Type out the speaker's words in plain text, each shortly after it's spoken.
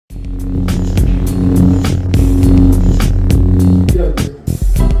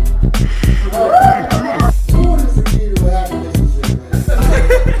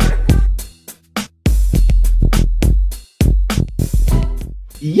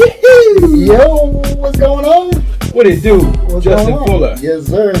Yee-hoo! Yo, what's going on? What it do? What's Justin going on? Fuller. Yes,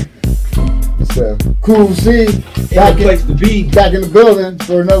 sir. It's cool to see. Back in place to be. Back in the building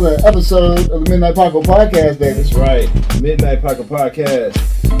for another episode of the Midnight Paco podcast, baby. That's right. Midnight Paco podcast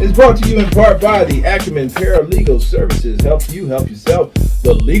is brought to you in part by the Acumen Paralegal Services. Help you help yourself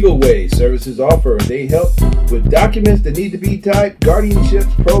the legal way. Services offered. They help with documents that need to be typed,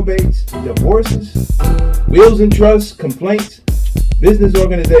 guardianships, probates, divorces, wills and trusts, complaints, business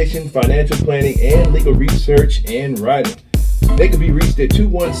organization, financial planning, and legal research and writing. They can be reached at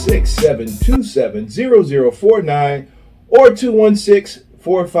 216-727-0049 or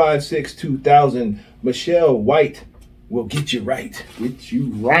 216-456-2000. Michelle White will get you right. Get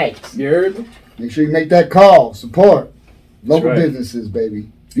you right. You heard me? Make sure you make that call. Support local right. businesses,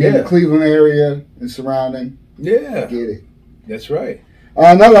 baby. If you're in the Cleveland area and surrounding, yeah, get it. That's right.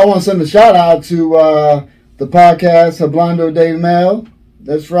 Another, I want to send a shout out to the podcast Hablando de Mel.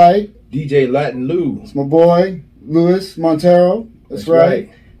 That's right. DJ Latin Lou. It's my boy, Luis Montero. That's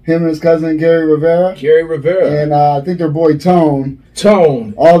right. Him and his cousin, Gary Rivera. And I think their boy, Tone.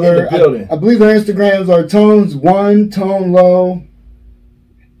 All their, in the building. I believe their Instagrams are Tones1, Tone Low,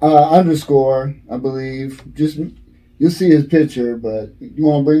 _ I believe. Just, you'll see his picture, but you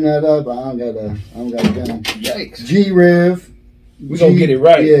want to bring that up? I don't got it down. Yikes. G-Riv. We're going to get it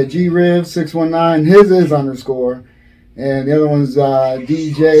right. Yeah, G-Riv619. His is _. And the other one's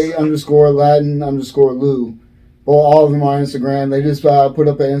DJ _Latin _Lou. Well, all of them on Instagram. They just put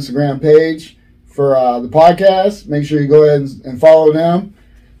up an Instagram page for the podcast. Make sure you go ahead and follow them.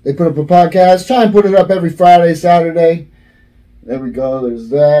 They put up a podcast. Try and put it up every Friday, Saturday. There we go. There's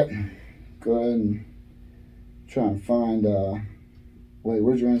that. Go ahead and try and find... wait,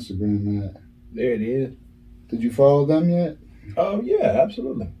 where's your Instagram at? There it is. Did you follow them yet? Oh, yeah,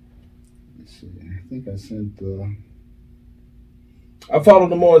 absolutely. Let's see. I think I sent the... I followed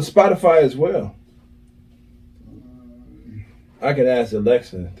them on Spotify as well. I could ask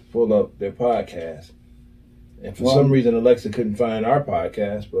Alexa to pull up their podcast. And for some reason, Alexa couldn't find our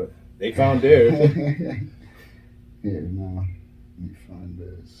podcast, but they found theirs. Here, now. Let me find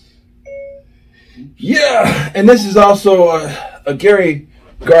this. Yeah, and this is also a Gary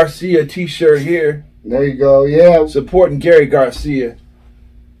Garcia t-shirt here. There you go, yeah. Supporting Gary Garcia.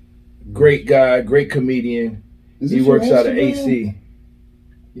 Great guy, great comedian. He works out of AC.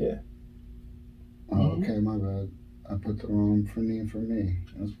 Yeah. Oh, okay, my bad. I put the wrong for me.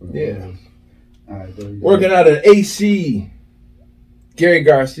 That's what it was. All right, there we go. Working out of AC. Gary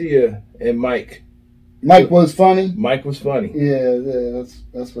Garcia and Mike. Mike was funny. Yeah,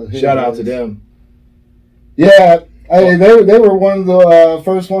 that's what. Shout out to them. Yeah, they were one of the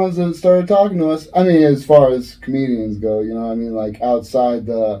first ones that started talking to us. I mean, as far as comedians go, you know, I mean, like outside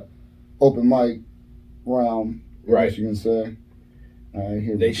the open mic realm, right? You can say. All right,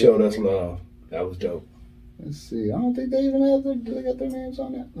 here they showed us love. That was dope. Let's see. I don't think they even have do they got their names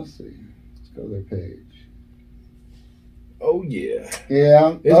on it? Let's see. Let's go to their page. Oh, yeah.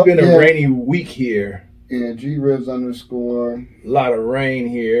 Yeah. It's been a rainy week here. Yeah, G-Ribs _. A lot of rain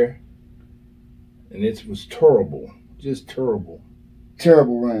here. And it was terrible. Just terrible.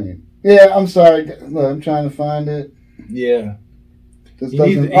 Terrible rain. Yeah, I'm sorry. Look, I'm trying to find it. Yeah. This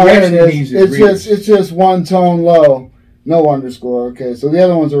doesn't. It's just one Tone Low. No _ Okay, so the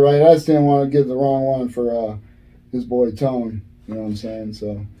other ones are right. I just didn't want to give the wrong one for his boy Tone. You know what I'm saying?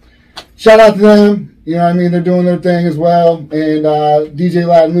 So, shout out to them. You know what I mean? They're doing their thing as well. And DJ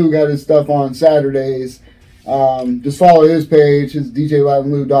Latin Lou got his stuff on Saturdays. Just follow his page. It's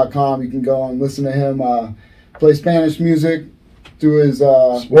djlatinlou.com. You can go and listen to him play Spanish music through his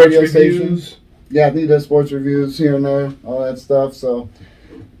radio station. Yeah, I think he does sports reviews here and there, all that stuff. So...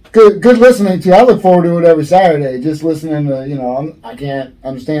 Good listening to. I look forward to it every Saturday. Just listening to, you know, I can't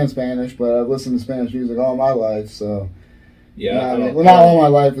understand Spanish, but I've listened to Spanish music all my life. So, yeah. Not all my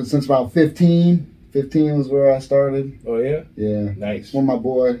life, but since about 15. 15 was where I started. Oh, yeah? Yeah. Nice. When my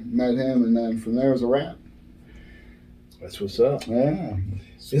boy met him, and then from there it was a wrap. That's what's up. Yeah.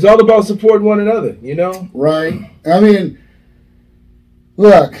 It's all about supporting one another, you know? Right. I mean,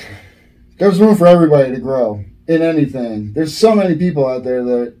 look, there's room for everybody to grow. In anything. There's so many people out there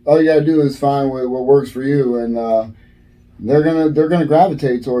that all you gotta do is find what works for you, and they're gonna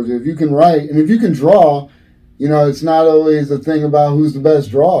gravitate towards you. If you can write and if you can draw, you know, it's not always a thing about who's the best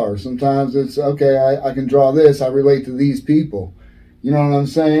drawer. Sometimes it's okay, I can draw this, I relate to these people. You know what I'm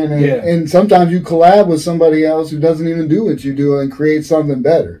saying? And sometimes you collab with somebody else who doesn't even do what you do and create something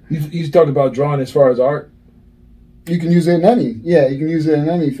better. You talked about drawing as far as art. You can use it in any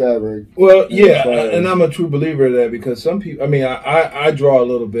fabric. Well, yeah, and I'm a true believer of that because some people, I mean, I draw a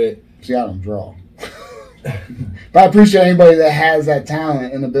little bit. See, I don't draw. But I appreciate anybody that has that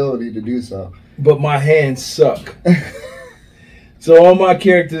talent and ability to do so. But my hands suck. So all my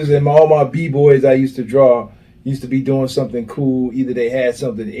characters and all my B-boys I used to draw used to be doing something cool. Either they had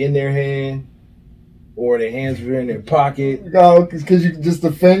something in their hand or their hands were in their pocket. Oh, because you just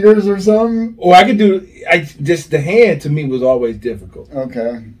the fingers or something? Or I could do, just the hand to me was always difficult.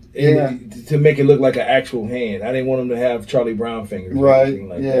 Okay. To make it look like an actual hand. I didn't want them to have Charlie Brown fingers or anything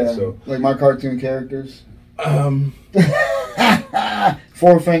like that. So, like my cartoon characters. 4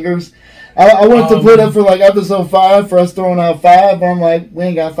 fingers. I went to put up for like episode 5 for us throwing out 5, but I'm like, we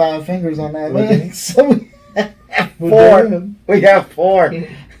ain't got 5 fingers on that. Okay. So we have 4. We have 4.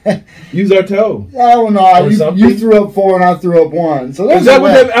 Use our toe. Oh no! You threw up 4 and I threw up 1. So that's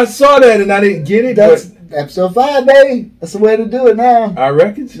I saw that and I didn't get it. That's episode 5, baby. That's the way to do it now. I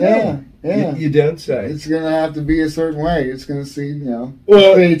reckon so. Yeah. You done say. It's gonna have to be a certain way. It's gonna see,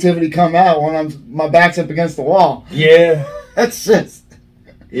 creativity come out when my back's up against the wall. Yeah. That's just.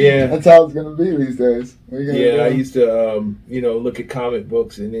 Yeah. That's how it's gonna be these days. I used to, look at comic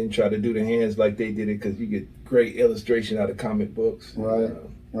books and then try to do the hands like they did it because you get great illustration out of comic books. Right.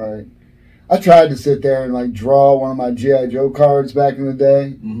 Right. I tried to sit there and like draw one of my G.I. Joe cards back in the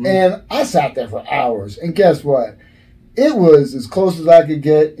day, and I sat there for hours. And guess what? It was as close as I could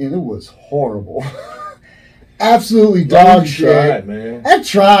get, and it was horrible. Absolutely dog shit. Man. I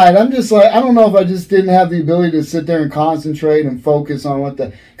tried. I'm just like, I don't know if I just didn't have the ability to sit there and concentrate and focus on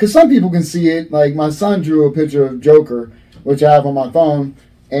because some people can see it. Like my son drew a picture of Joker, which I have on my phone,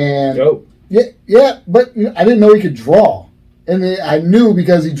 and dope. Yeah, but I didn't know he could draw. And I knew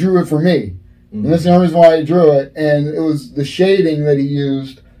because he drew it for me. And that's the only reason why he drew it. And it was the shading that he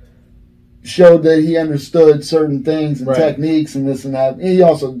used showed that he understood certain things and techniques and this and that. And he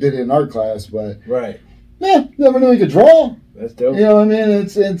also did it in art class, but never knew he could draw. That's dope. You know what I mean?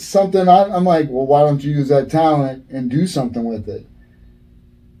 It's something I'm like, well, why don't you use that talent and do something with it?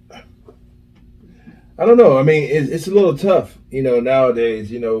 I don't know. I mean, it's a little tough,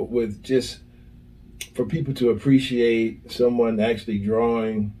 nowadays, with just for people to appreciate someone actually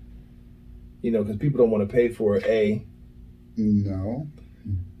drawing, because people don't want to pay for it, No.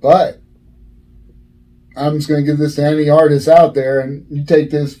 But I'm just going to give this to any artist out there, and you take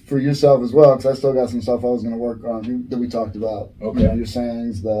this for yourself as well, because I still got some stuff I was going to work on that we talked about. Okay. Your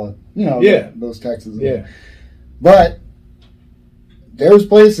sayings, those texts. Yeah. But there's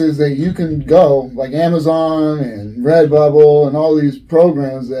places that you can go, like Amazon and Redbubble and all these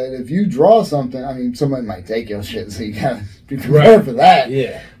programs that if you draw something, I mean, somebody might take your shit, so you got to be prepared for that.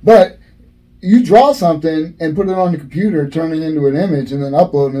 Yeah. But you draw something and put it on the computer, turn it into an image, and then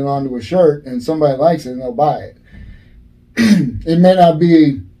upload it onto a shirt, and somebody likes it and they'll buy it. It may not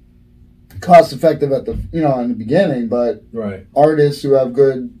be cost effective at in the beginning, but artists who have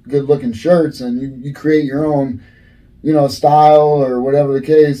good looking shirts and you create your own style or whatever the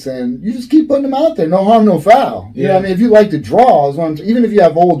case, and you just keep putting them out there. No harm, no foul. You know what I mean? If you like to draw, even if you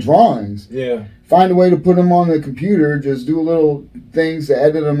have old drawings, find a way to put them on the computer. Just do little things to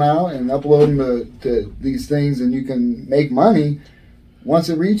edit them out and upload them to these things, and you can make money once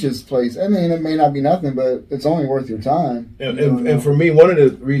it reaches place. I mean, it may not be nothing, but it's only worth your time. And for me, one of the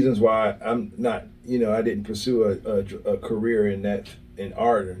reasons why I'm not, I didn't pursue a career in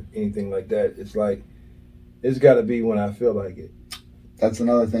art or anything like that, it's like, it's got to be when I feel like it. That's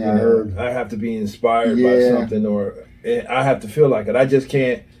another thing I heard. I have to be inspired by something, or I have to feel like it. I just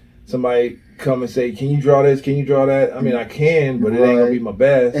can't. Somebody come and say, "Can you draw this? Can you draw that?" I mean, I can, but it ain't gonna be my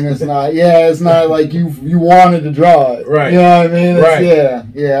best. And it's not. Yeah, it's not like you wanted to draw it. Right. You know what I mean? Right.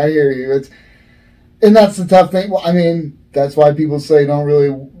 Yeah, I hear you. And that's the tough thing. Well, I mean, that's why people say don't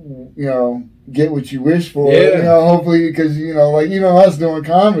really, get what you wish for. Yeah. Hopefully, because us doing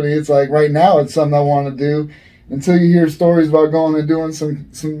comedy, it's like right now it's something I want to do. Until you hear stories about going and doing some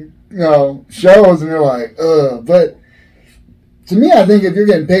shows, and you're like, ugh. But to me, I think if you're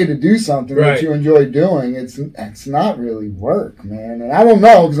getting paid to do something that you enjoy doing, it's not really work, man. And I don't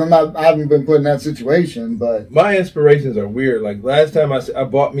know because I haven't been put in that situation. But my inspirations are weird. Like last time I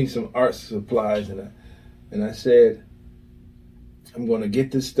bought me some art supplies, and I said, I'm going to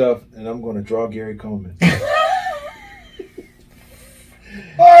get this stuff, and I'm going to draw Gary Coleman.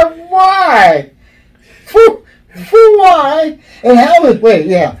 Why? For why? And how would... Wait,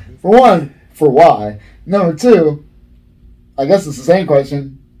 yeah. For one, for why? Number two, I guess it's the same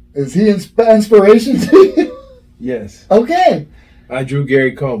question. Is he inspiration to you? Yes. Okay. I drew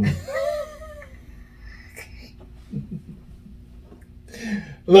Gary Coleman.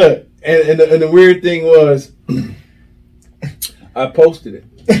 Look, and the weird thing was... I posted it.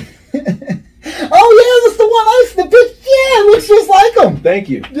 Oh, yeah, that's the one. The picture. Yeah, it looks just like him. Thank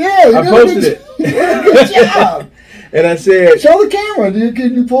you. Yeah, I posted it. Good job. And I said, show the camera.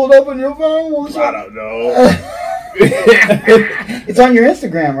 Can you pull it up on your phone? I don't know. It's on your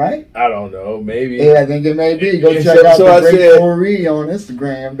Instagram, right? I don't know. Maybe. Yeah, I think it may be. Go check out the Great 4E on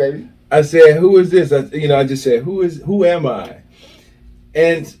Instagram, baby. I said, who is this? I just said, who am I?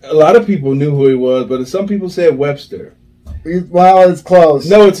 And a lot of people knew who he was, but some people said Webster. Well, it's close.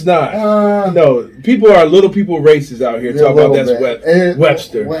 No, it's not. No, people are little people racist out here talking about that's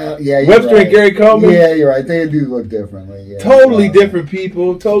Webster. Well, yeah, Webster right. and Gary Coleman. Yeah, you're right. They do look differently. Yeah, totally different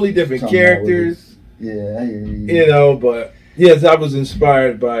people, totally different characters. Yeah, I hear you. But yes, I was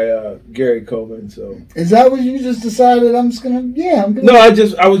inspired by Gary Coleman. So is that what you just decided? I'm gonna. No,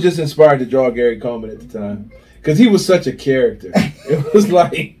 I was just inspired to draw Gary Coleman at the time because he was such a character. It was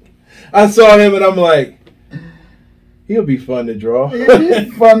like I saw him and I'm like, he'll be fun to draw.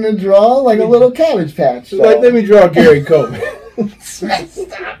 He's fun to draw, like a little Cabbage Patch. Like, let me draw Gary Coleman.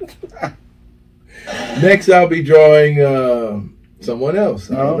 Next, I'll be drawing someone else.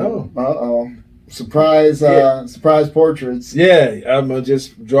 I don't know. Uh-oh. Surprise portraits. Yeah, I'm going to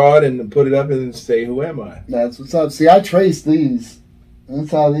just draw it and put it up and say, who am I? That's what's up. See, I traced these.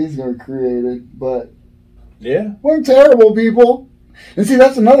 That's how these were created. But, yeah, we're terrible, people. And see,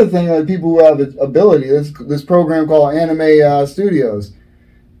 that's another thing, like people who have ability. This program called Anime Studios.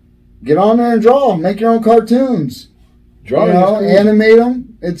 Get on there and draw. Make your own cartoons. Animate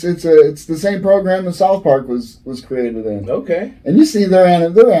them. It's the same program that South Park was created in. Okay. And you see they're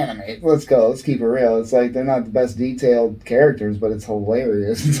animate. Let's go. Let's keep it real. It's like they're not the best detailed characters, but it's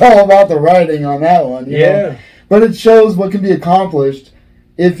hilarious. It's all about the writing on that one. You know? But it shows what can be accomplished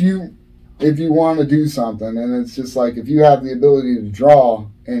if you want to do something. And it's just like if you have the ability to draw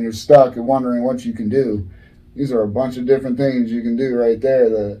and you're stuck and wondering what you can do, these are a bunch of different things you can do right there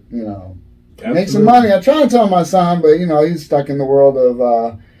that, Absolutely. Make some money. I try to tell my son, but he's stuck in the world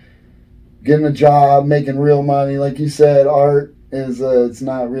of getting a job, making real money. Like you said, art is it's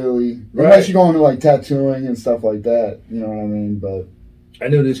not really unless you go into like tattooing and stuff like that. You know what I mean? But I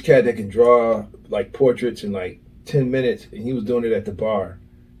knew this cat that can draw like portraits in like 10 minutes, and he was doing it at the bar.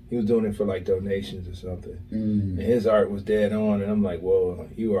 He was doing it for like donations or something, and his art was dead on. And I'm like, "Whoa,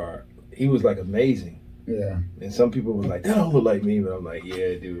 He was like amazing. Yeah. And some people was like, "That don't look like me," but I'm like,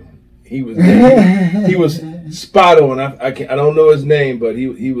 "Yeah, dude." He was spot on. I don't know his name, but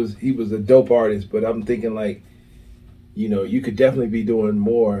he was a dope artist. But I'm thinking like, you could definitely be doing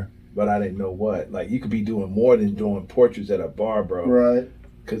more, but I didn't know what. Like you could be doing more than doing portraits at a bar, bro. Right.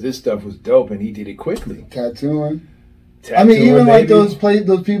 Because this stuff was dope, and he did it quickly. Tattooing. I mean, even like those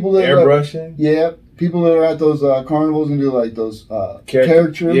people that airbrushing. People that are at those carnivals and do like those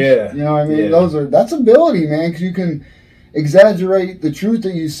caricatures. Yeah. You know what I mean? Yeah. That's ability, man. Because you can exaggerate the truth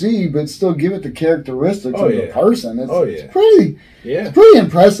that you see, but still give it the characteristics of the person. It's pretty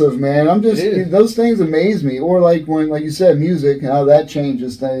impressive, man. Those things amaze me. Or like when, like you said, music, how that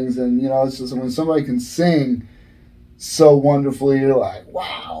changes things, and it's just when somebody can sing so wonderfully, you're like,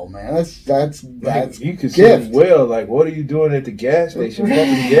 wow, man, that's you can sing well. Like, what are you doing at the gas station?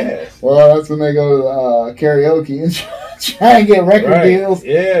 Pumping gas. Well, that's when they go to karaoke and try and get record deals.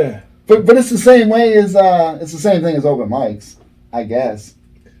 Yeah. But it's the same way as it's the same thing as open mics, I guess.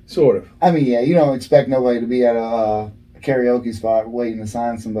 Sort of. I mean, you don't expect nobody to be at a karaoke spot waiting to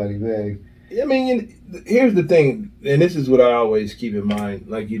sign somebody big. I mean, here's the thing, and this is what I always keep in mind.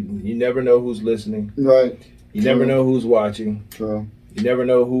 Like, you never know who's listening. Right. You never know who's watching. True. You never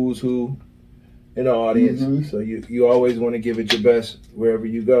know who's who in the audience. Mm-hmm. So you always want to give it your best wherever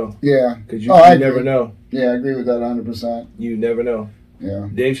you go. Yeah. Because you never know. Yeah, I agree with that 100%. You never know. Yeah.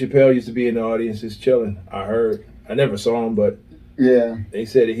 Dave Chappelle used to be in the audience just chilling. I heard. I never saw him, but they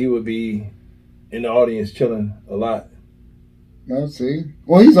said that he would be in the audience chilling a lot. No, see?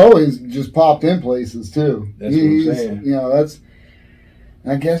 Well, he's always just popped in places, too. That's what I'm saying.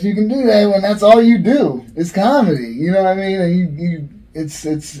 I guess you can do that when that's all you do. It's comedy. You know what I mean? And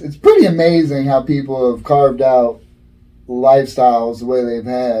it's pretty amazing how people have carved out lifestyles the way they've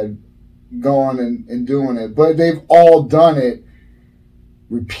had going and doing it. But they've all done it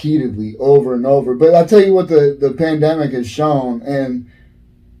repeatedly over and over. But I'll tell you what the pandemic has shown, and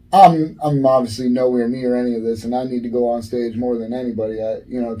I'm obviously nowhere near any of this, and I need to go on stage more than anybody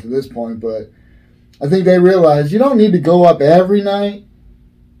to this point, but I think they realize you don't need to go up every night,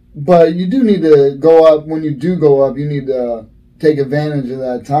 but you do need to go up. When you do go up, you need to take advantage of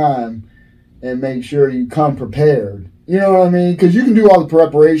that time and make sure you come prepared. You know what I mean? Because you can do all the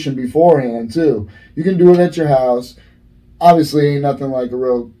preparation beforehand, too. You can do it at your house. Obviously, ain't nothing like a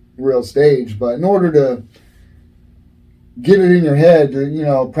real stage, but in order to get it in your head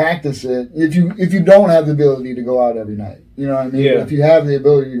to, practice it. If you don't have the ability to go out every night, you know what I mean? Yeah. If you have the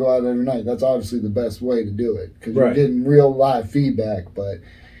ability to go out every night, that's obviously the best way to do it because you're getting real live feedback. But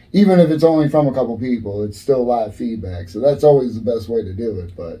even if it's only from a couple people, it's still live feedback. So that's always the best way to do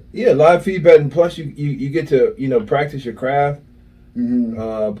it. But yeah, live feedback, and plus you get to practice your craft. Mm-hmm.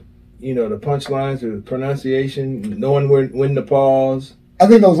 The punchlines, the pronunciation, knowing when to pause. I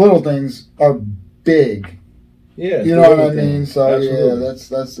think those little things are big. Yeah, you know what I mean. So absolutely. yeah,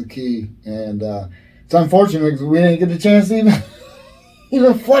 that's the key, and it's unfortunate because we didn't get the chance to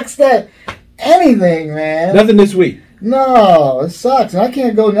even flex that anything, man. Nothing this week. No, it sucks, and I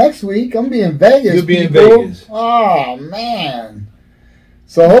can't go next week. I'm be in Vegas. You'll be in people. Vegas. Oh man.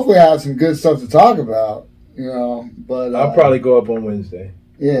 So hopefully I have some good stuff to talk about. But I'll probably go up on Wednesday.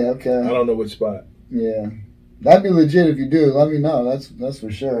 Yeah. Okay. I don't know which spot. Yeah, that'd be legit if you do. Let me know. That's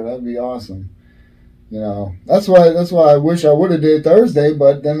for sure. That'd be awesome. That's why I wish I would have did Thursday,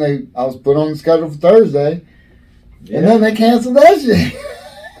 but then I was put on the schedule for Thursday, and then they canceled that shit.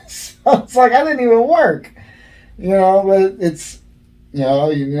 So it's like I didn't even work, But it's, you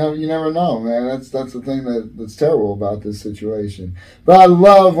never know, man. That's the thing that's terrible about this situation. But I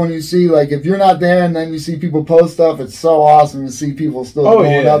love when you see if you're not there and then you see people post stuff. It's so awesome to see people still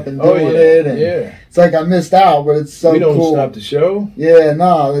going up and doing it. And it's like I missed out, but it's so cool. We don't stop the show. Yeah,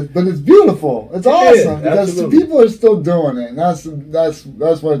 no, but it's beautiful. It's awesome because people are still doing it. And that's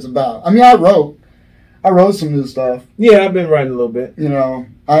what it's about. I mean, I wrote some new stuff. Yeah, I've been writing a little bit.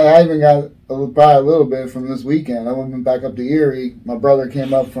 I even got probably a little bit from this weekend. I went back up to Erie. My brother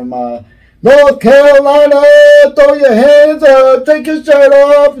came up from North Carolina. Throw your hands up, take your shirt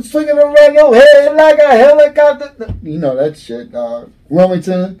off, and swing it around your head like a helicopter. You know that shit,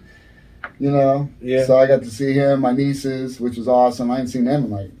 Wilmington. Yeah. So I got to see him, my nieces, which was awesome. I hadn't seen them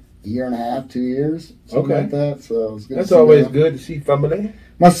in a year and a half, 2 years, something like that. So it was good. That's always good to see family.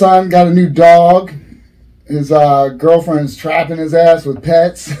 My son got a new dog. His girlfriend's trapping his ass with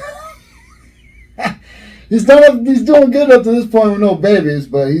pets. He's doing good up to this point with no babies,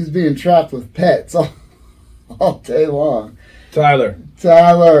 but he's being trapped with pets all day long. Tyler.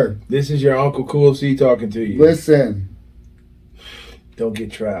 This is your Uncle Cool C talking to you. Listen. Don't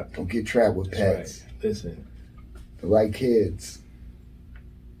get trapped. Don't get trapped with pets. Right. Listen. They're like kids.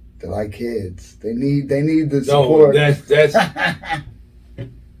 They need the support. No, that's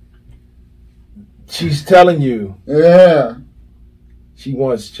she's telling you. Yeah. She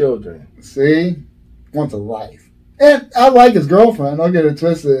wants children. See? Wants a life. And I like his girlfriend. Don't get it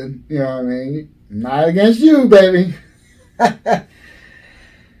twisted. You know what I mean? Not against you, baby.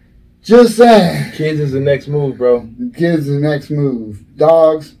 Just saying. Kids is the next move, bro. Kids is the next move.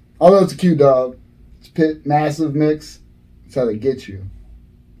 Dogs, although it's a cute dog, it's pit massive mix. That's how they get you.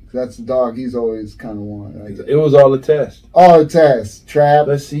 That's the dog he's always kind of wanted. It was all a test. All a test. Trap.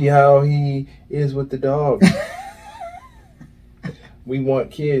 Let's see how he is with the dog. We want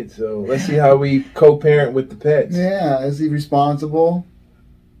kids, so let's see how we co-parent with the pets. Yeah, is he responsible?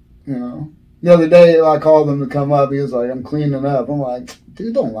 The other day I called him to come up. He was like, I'm cleaning up. I'm like,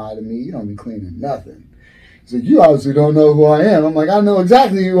 dude, don't lie to me. You don't be cleaning nothing. He's like, you obviously don't know who I am. I'm like, I know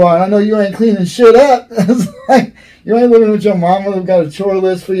exactly who you are. And I know you ain't cleaning shit up. It's like, you ain't living with your mama who got a chore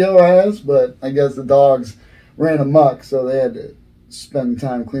list for your ass. But I guess the dogs ran amok, so they had to spend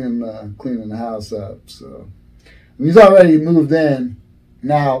time cleaning the house up. So he's already moved in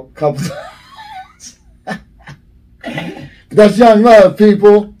now a couple times. But that's young love,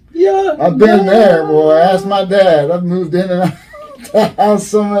 people. Yeah, I've been there, boy. Ask my dad. I've moved in and out of the house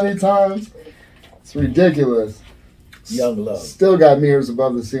so many times. It's ridiculous. Young love. Still got mirrors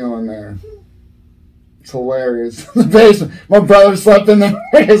above the ceiling there. It's hilarious. The basement. My brother slept in there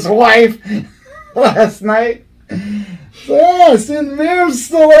with his wife last night. So, yeah, see, the mirror's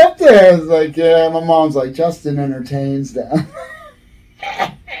still up there. It's like, yeah, my mom's like, Justin entertains down.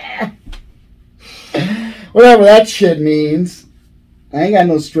 Whatever that shit means. I ain't got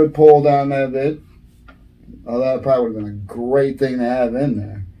no strip pole down there, bit. Oh, that probably would have been a great thing to have in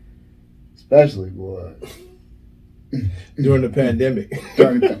there. Especially, boy. During the pandemic.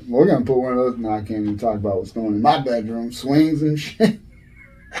 We're going to put one of those. No, I can't even talk about what's going on in my bedroom. Swings and shit.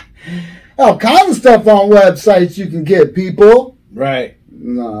 All kinds of stuff on websites you can get, people. Right.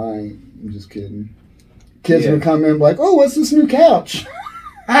 No, I ain't. I'm just kidding. Kids would come in like, oh, what's this new couch?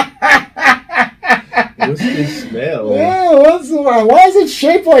 What's this smell? Yeah, why is it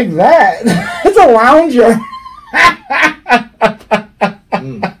shaped like that? It's a lounger.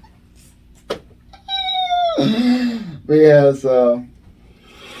 But yeah, so,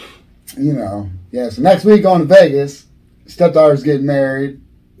 so next week going to Vegas. Stepdaughter's getting married.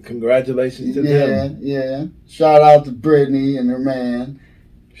 Congratulations to them. Yeah. Shout out to Brittany and her man.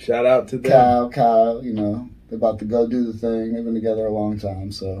 Shout out to them. Kyle, they're about to go do the thing. They've been together a long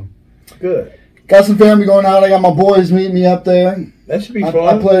time, so. Good. Got some family going out. I got my boys meeting me up there. That should be fun.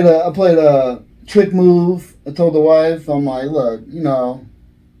 I played a trick move. I told the wife, I'm like, look,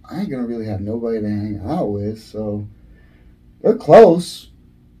 I ain't going to really have nobody to hang out with, so we're close.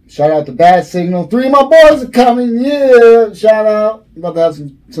 Shout out to Bad Signal. 3 of my boys are coming. Yeah, shout out. About to have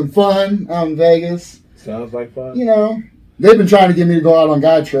some fun out in Vegas. Sounds like fun. They've been trying to get me to go out on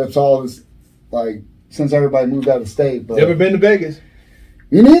guy trips all this, since everybody moved out of state. But never been to Vegas?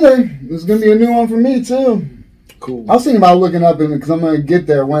 Me neither. This is going to be a new one for me, too. Cool. I was thinking about looking up because I'm going to get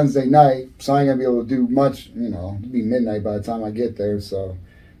there Wednesday night, so I ain't going to be able to do much, it'll be midnight by the time I get there, so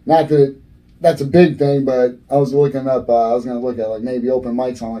not that that's a big thing, but I was looking up, I was going to look at maybe open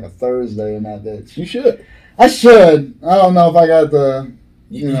mics on a Thursday and that bitch. You should. I should. I don't know if I got the,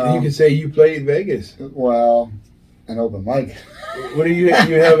 You can say you played Vegas. Well, an open mic. What do you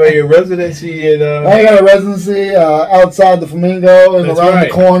have a residency in? I got a residency outside the Flamingo and around the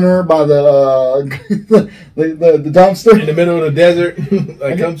corner by the the dumpster. In the middle of the desert.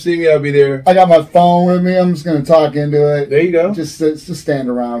 Come see me, I'll be there. I got my phone with me. I'm just going to talk into it. There you go. Just stand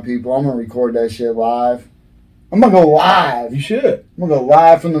around people. I'm going to record that shit live. I'm going to go live. You should. I'm going to go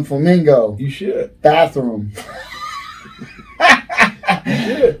live from the Flamingo. You should. Bathroom. You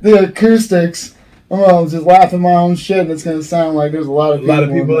should. The acoustics. I'm just laughing my own shit, and it's going to sound like there's a lot of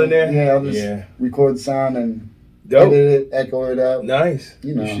people in there? Yeah, I'll just record the sound and Dope. edit it, echo it out. Nice.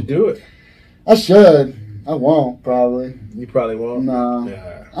 You should do it. I should. I won't, probably. You probably won't? No.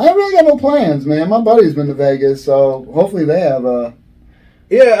 Yeah. I ain't really got no plans, man. My buddy's been to Vegas, so hopefully they have a...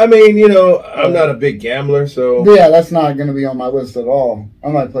 Yeah, I'm not a big gambler, so... Yeah, that's not going to be on my list at all. I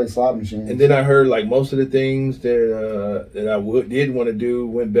might play slot machines. And then I heard, most of the things that I did want to do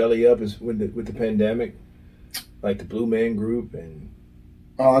went belly up is with the pandemic. Like the Blue Man Group and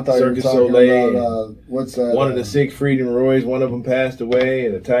I thought Circus you were talking Soleil. about, what's that? One of the Siegfried and Roys, one of them passed away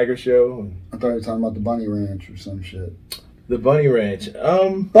at a Tiger show. I thought you were talking about the Bunny Ranch or some shit. The Bunny Ranch.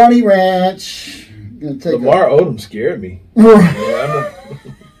 Bunny Ranch. Lamar Odom scared me.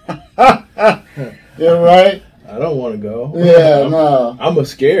 You're right. I don't want to go. Yeah, no. I'm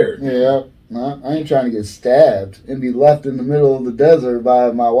scared. Yeah. No, I ain't trying to get stabbed and be left in the middle of the desert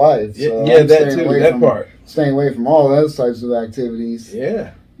by my wife. So yeah, that too. That part. Staying away from all those types of activities.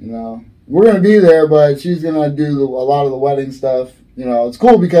 Yeah. We're going to be there, but she's going to do a lot of the wedding stuff. It's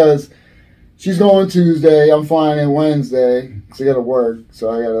cool because she's going Tuesday. I'm flying in Wednesday because I got to work. So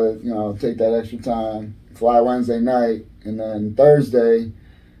I got to, take that extra time, fly Wednesday night. And then Thursday,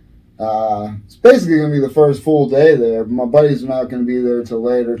 it's basically going to be the first full day there. My buddies are not going to be there till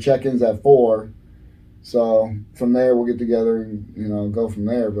later. Check-in's at 4. So from there, we'll get together and, go from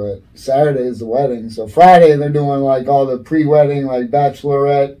there. But Saturday is the wedding. So Friday, they're doing, all the pre-wedding,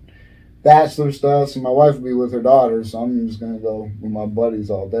 bachelor stuff. So my wife will be with her daughter. So I'm just going to go with my buddies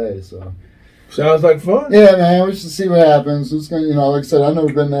all day. So sounds like fun. Yeah, man. We should see what happens. It's going to, like I said, I've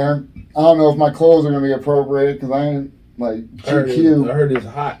never been there. I don't know if my clothes are going to be appropriate because I ain't, GQ. I heard it's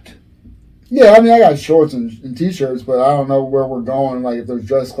hot. Yeah, I got shorts and T-shirts, but I don't know where we're going. If there's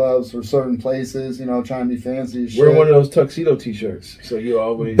dress clubs for certain places, trying to be fancy as shit. Wear one of those tuxedo T-shirts, so you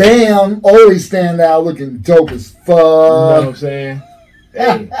always... Bam! Always stand out looking dope as fuck. You know what I'm saying?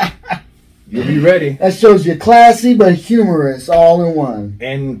 Hey, you'll be ready. That shows you classy but humorous all in one.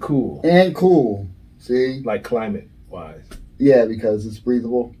 And cool. See? Climate-wise. Yeah, because it's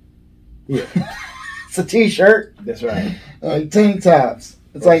breathable. Yeah. It's a T-shirt. That's right. Tank tops.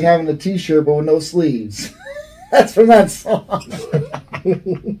 It's like having a T-shirt but with no sleeves. That's from that song.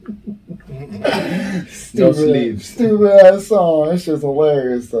 No sleeves. Stupid ass song. That shit's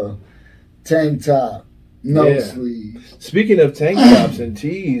hilarious though. Tank top, no sleeves. Speaking of tank tops and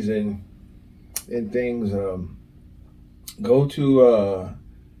tees and things, go to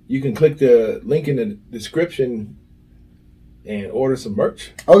you can click the link in the description and order some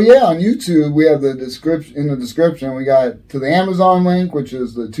merch. Oh yeah, on YouTube we have the description. In the description we got to the Amazon link, which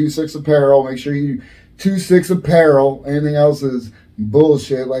is the 26 Apparel. Make sure you 26 Apparel. Anything else is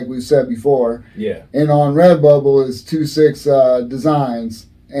bullshit, like we said before. Yeah. And on Redbubble is 26 Designs.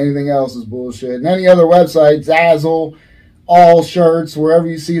 Anything else is bullshit. And any other website, Zazzle, All Shirts, wherever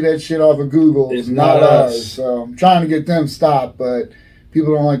you see that shit off of Google, it's is not us. So I'm trying to get them stopped, but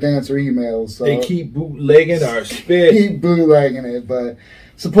people don't like to answer emails. So they keep bootlegging our spit. Keep bootlegging it, but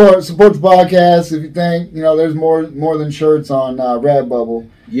support the podcast if you think there's more than shirts on Redbubble.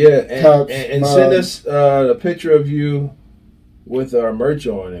 Yeah, cups, and send us a picture of you with our merch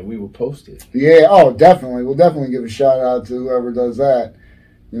on, and we will post it. Yeah, oh definitely, we'll definitely give a shout out to whoever does that.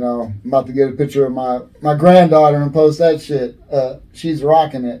 You know, I'm about to get a picture of my granddaughter and post that shit. She's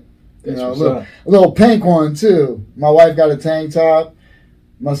rocking it. You know, a little pink one too. My wife got a tank top.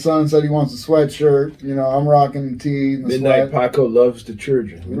 My son said he wants a sweatshirt. You know, I'm rocking the tee and the Midnight sweat. Paco loves the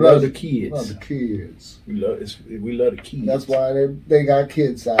children. We love the kids. Love the kids. We love the kids. That's why they got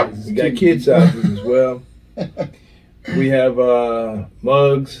kid sizes. We got kid sizes as well. We have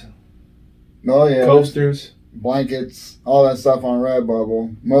mugs. Oh yeah. Coasters. Blankets, all that stuff on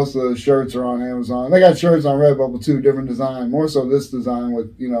Redbubble. Most of the shirts are on Amazon. They got shirts on Redbubble too, different design. More so this design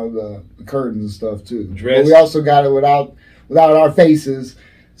with, you know, the curtains and stuff too. But we also got it without our faces.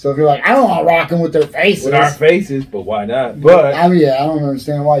 So if you're like, I don't want to rock them with their faces. With our faces, but why not? But I mean, I don't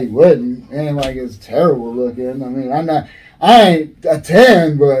understand why you wouldn't. It ain't like it's terrible looking. I mean, I ain't a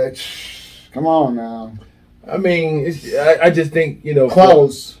 10, but come on now. I mean, I just think, you know,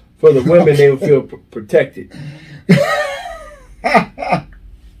 close. For the women, they would feel protected.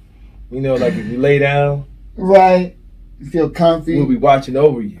 You know, like if you lay down. Right. You feel comfy. We'll be watching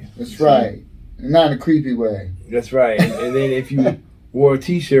over you. That's right. And not in a creepy way. That's right. And then if you wore a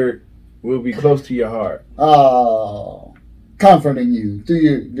T-shirt, we'll be close to your heart. Oh. Comforting you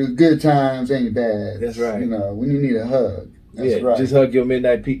through the good times and your bad. That's right. You know, when you need a hug. That's right. Just hug your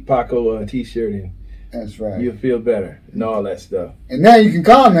Midnight Paco T-shirt and that's right. You'll feel better and all that stuff. And now you can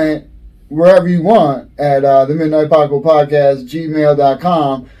comment wherever you want at the Midnight Paco Podcast,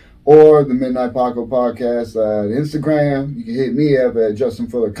 gmail.com, or the Midnight Paco Podcast Instagram. You can hit me up at Justin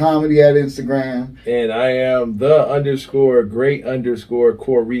Fuller Comedy at Instagram. And I am _great_Coree,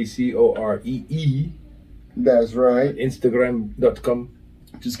 Coree. That's right. Instagram.com.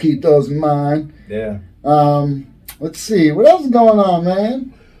 Just keep those in mind. Yeah. Let's see. What else is going on,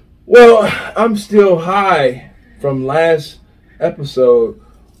 man? Well, I'm still high from last episode,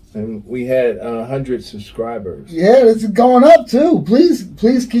 and we had 100 subscribers. Yeah, it's going up too. Please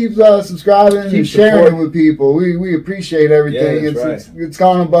keep subscribing and sharing it with people. We appreciate everything. Yeah, it's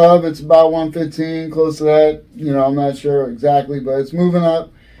gone above. It's about 115, close to that. You know, I'm not sure exactly, but it's moving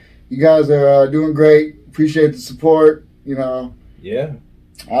up. You guys are doing great. Appreciate the support. You know. Yeah.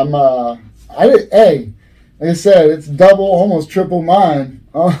 Hey, like I said, it's double, almost triple mine.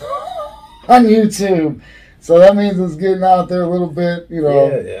 On YouTube, so that means it's getting out there a little bit, you know.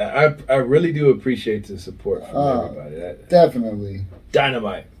 Yeah, I really do appreciate the support from everybody. Definitely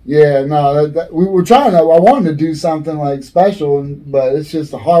dynamite. Yeah, no, we were trying to. I wanted to do something like special, but it's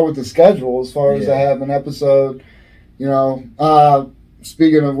just hard with the schedule as far as I have an episode. You know,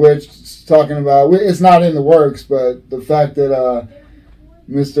 speaking of which, talking about it's not in the works, but the fact that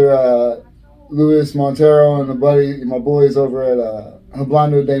Mr. Luis Montero and my boys over at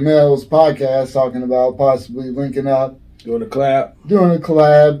Hablando de Mel's podcast talking about possibly linking up. Doing a collab.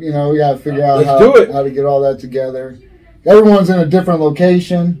 You know, we got to figure out how to get all that together. Everyone's in a different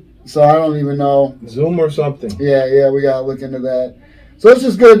location, so I don't even know. Zoom or something. Yeah, we got to look into that. So it's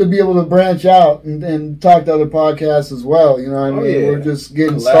just good to be able to branch out and talk to other podcasts as well. You know what I mean? Yeah. We're just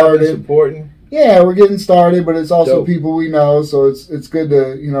getting started. Is important. Yeah, we're getting started, but it's also people we know, so it's good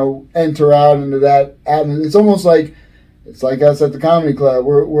to, you know, enter out into that atmosphere. It's almost like it's like us at the comedy club.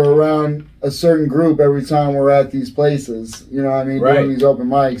 We're around a certain group every time we're at these places. You know what I mean? Right. Doing these open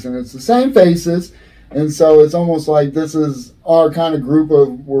mics, and it's the same faces, and so it's almost like this is our kind of group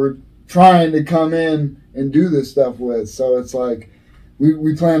of we're trying to come in and do this stuff with. So it's like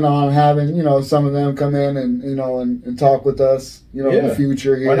we plan on having, you know, some of them come in and, you know, and talk with us, you know, in the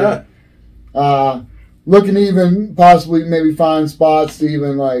future here. Why not? Looking to even possibly maybe find spots to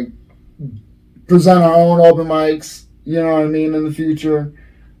even like present our own open mics, you know what I mean, in the future,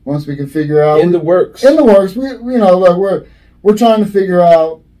 once we can figure out. In the works. We, you know, look, we're trying to figure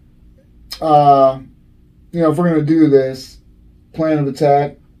out, you know, if we're going to do this plan of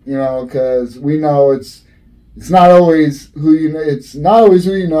attack, you know, because we know it's not always who you know. It's not always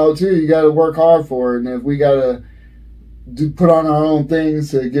who you know, too. You got to work hard for it. And if we got to put on our own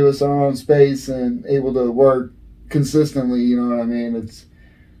things to give us our own space and able to work consistently, you know what I mean? It's,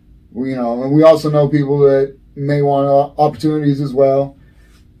 you know, and we also know people that may want opportunities as well,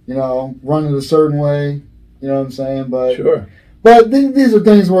 you know, run it a certain way, you know what I'm saying? But sure. But these are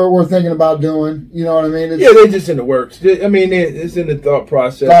things we're thinking about doing, you know what I mean? They're just in the works. I mean, it's in the thought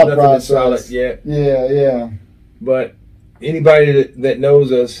process. Nothing is solid yet. Yeah. But anybody that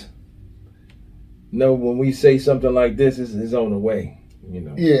knows us know when we say something like this is on the way, you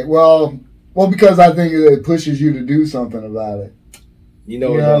know. Yeah, well, because I think it pushes you to do something about it. You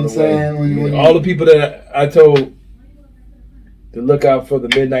know what I'm saying? All the people that I told to look out for the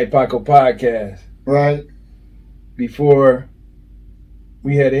Midnight Paco podcast. Right. Before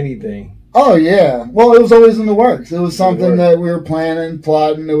we had anything. Oh yeah. Well, it was always in the works. It was something that we were planning,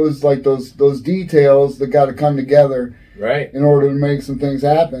 plotting. It was like those details that got to come together, right, in order to make some things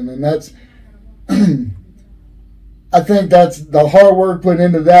happen. And that's, I think that's the hard work put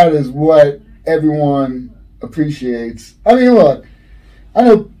into that is what everyone appreciates. I mean, look, I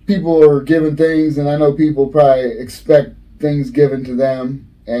know people are given things, and I know people probably expect things given to them,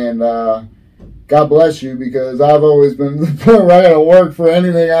 and God bless you, because I've always been the point where I got to work for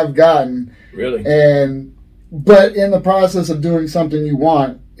anything I've gotten. Really? But in the process of doing something you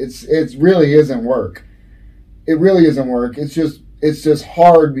want, it really isn't work. It really isn't work. It's just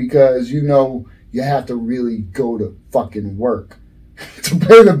hard because you know you have to really go to fucking work to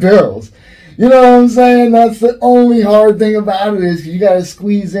pay the bills. You know what I'm saying? That's the only hard thing about it is you got to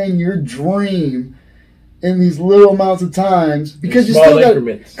squeeze in your dream in these little amounts of times because you still got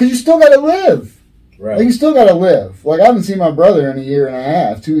to live. Right. Like, you still got to live. Like, I haven't seen my brother in a year and a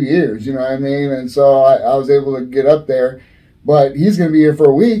half, 2 years, you know what I mean? And so I was able to get up there. But he's going to be here for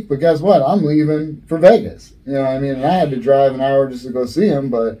a week. But guess what? I'm leaving for Vegas. You know what I mean? And I had to drive an hour just to go see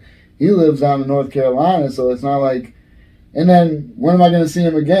him. But he lives down in North Carolina, so it's not like... And then, when am I going to see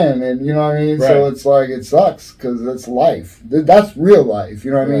him again? And you know what I mean? Right. So it's like, it sucks because it's life. That's real life.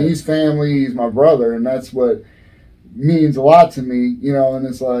 You know what I mean? He's family. He's my brother. And that's what means a lot to me. You know, and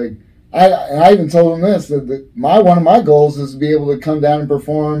it's like... I even told him this, that one of my goals is to be able to come down and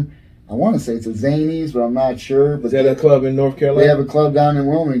perform. I want to say it's a Zanies, but I'm not sure. But is that a club in North Carolina? They have a club down in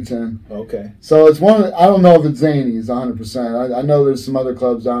Wilmington. Okay. So it's I don't know if it's Zanies 100%. I know there's some other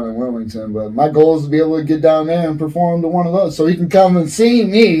clubs down in Wilmington, but my goal is to be able to get down there and perform to one of those so he can come and see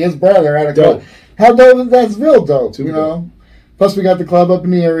me, his brother, at a club. How dope is that? That's real dope, you know? Plus, we got the club up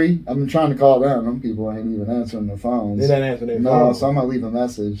in Erie. I've been trying to call them. Them people ain't even answering their phones. They're not answering their phones. No, so I'm going to leave a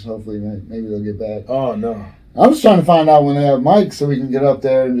message. Hopefully, maybe they'll get back. Oh, no. I'm just trying to find out when they have mics so we can get up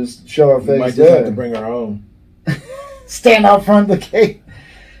there and just show our face there. We might just have to bring our own. Stand out front of the gate.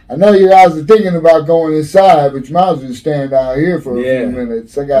 I know you guys are thinking about going inside, but you might as well just stand out here for a few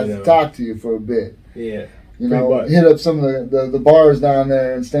minutes. I got to talk to you for a bit. Yeah. You know, hit up some of the bars down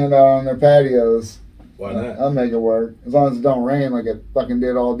there and stand out on their patios. Why not? I'll make it work. As long as it don't rain like it fucking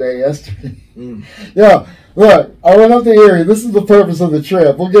did all day yesterday. Yeah, look, I went up to Erie. This is the purpose of the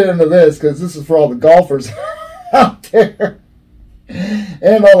trip. We'll get into this because this is for all the golfers out there.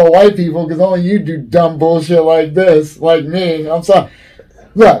 And all the white people, because only you do dumb bullshit like this, like me. I'm sorry.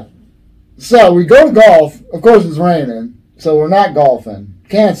 Look, so we go to golf. Of course it's raining, so we're not golfing.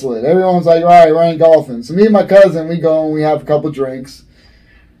 Cancel it. Everyone's like, all right, we ain't golfing. So me and my cousin, we go and we have a couple drinks.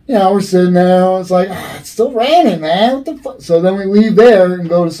 You know, we're sitting there, it's like, it's still raining, man. What the fuck? So then we leave there and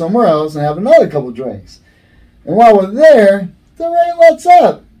go to somewhere else and have another couple drinks. And while we're there, the rain lets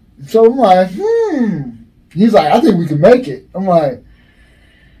up. So I'm like, He's like, I think we can make it. I'm like,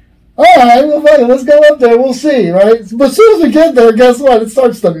 all right, well, fuck it, let's go up there, we'll see, right? But as soon as we get there, guess what? It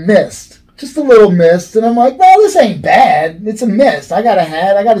starts to mist. Just a little mist. And I'm like, no, this ain't bad. It's a mist. I got a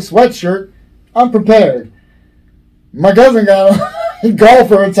hat, I got a sweatshirt. I'm prepared. My cousin got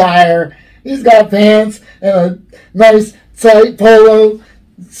golfer attire. He's got pants and a nice tight polo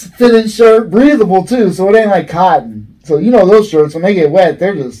fitting shirt, breathable too, so it ain't like cotton. So you know those shirts, when they get wet,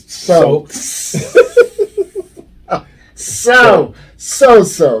 they're just soaked. so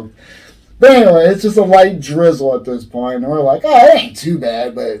soaked. But anyway, it's just a light drizzle at this point, and we're like, oh, it ain't too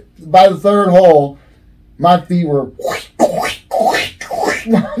bad. But by the third hole, my feet were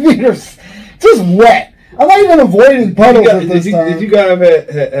just wet. I'm not even avoiding puddles at this time. Did you guys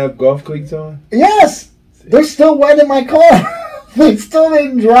have golf cleats on? Yes. They're still wet in my car. They still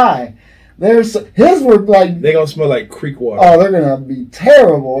didn't dry. His were like... They're going to smell like creek water. Oh, they're going to be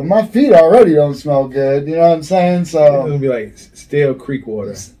terrible. My feet already don't smell good. You know what I'm saying? So it's going to be like stale creek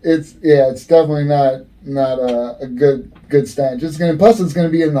water. It's definitely not a good stench. Plus, it's going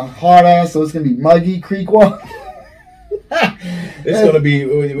to be in the hot ass, so it's going to be muggy creek water. It's going to be,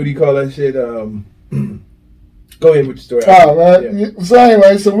 what do you call that shit? Go ahead with your story. Oh, man. Yeah. So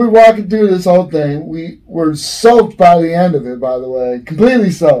anyway, so we're walking through this whole thing. We were soaked by the end of it, by the way.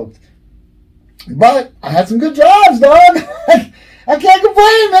 Completely soaked. But I had some good drives, dog. I can't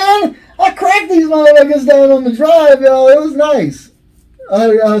complain, man. I cracked these motherfuckers down on the drive, yo. It was nice.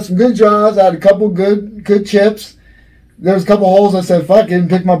 I had some good drives. I had a couple good chips. There was a couple holes I said, fuck it, and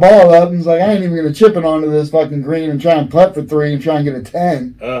picked my ball up. And was like, I ain't even going to chip it onto this fucking green and try and putt for 3 and try and get a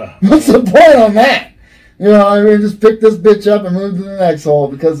 10. What's the point on that? You know, I mean, just pick this bitch up and move to the next hole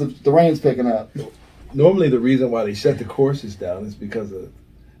because the rain's picking up. Normally, the reason why they shut the courses down is because of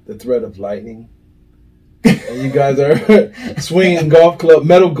the threat of lightning. And you guys are swinging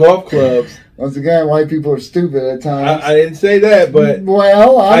metal golf clubs. Once again, white people are stupid at times. I didn't say that, but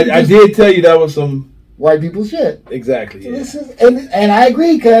I did tell you that was some white people shit. Exactly. Yeah. And I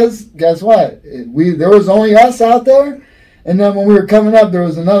agree, because guess what? There was only us out there, and then when we were coming up, there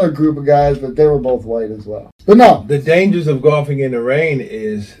was another group of guys, but they were both white as well. But no. The dangers of golfing in the rain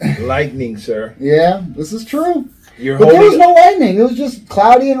is lightning, sir. Yeah, this is true. There was no lightning. It was just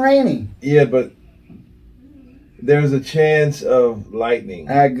cloudy and rainy. Yeah, but there's a chance of lightning.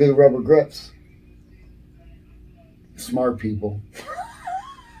 I had good rubber grips. Smart people.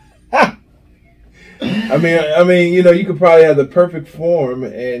 I mean, you could probably have the perfect form,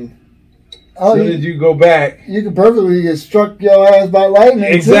 and as soon as you go back, you could perfectly get struck your ass by lightning.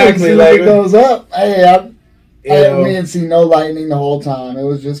 Exactly, too, like it goes up. Hey, I didn't see no lightning the whole time. It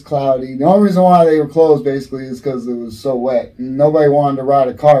was just cloudy. The only reason why they were closed basically is because it was so wet. Nobody wanted to ride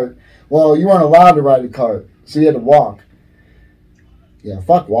a cart. Well, you weren't allowed to ride a cart, so you had to walk. Yeah,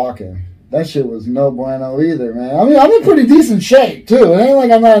 fuck walking. That shit was no bueno either, man. I mean, I'm in pretty decent shape, too. It ain't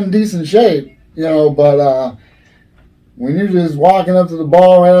like I'm not in decent shape, but when you're just walking up to the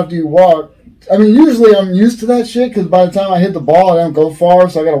ball right after you walk, I mean, usually I'm used to that shit, because by the time I hit the ball, I don't go far,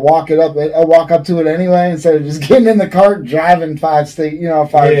 so I got to walk it up. I walk up to it anyway instead of just getting in the cart, driving 5 feet.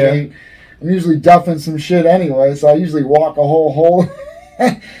 I'm usually duffing some shit anyway, so I usually walk a whole hole.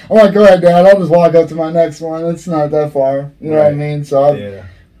 I'm like, go ahead, Dad, I'll just walk up to my next one. It's not that far. You know what I mean? So,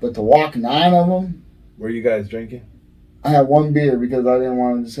 but to walk 9 of them. Were you guys drinking? I had 1 beer because I didn't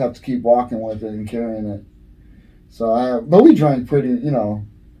want to just have to keep walking with it and carrying it. So but we drank pretty,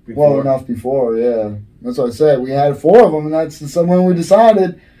 well enough before, yeah. That's what I said. We had 4 of them, and that's when we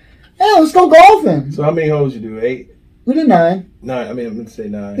decided, hey, let's go golfing. So how many holes you do? 8? We did 9. 9. I mean, I'm going to say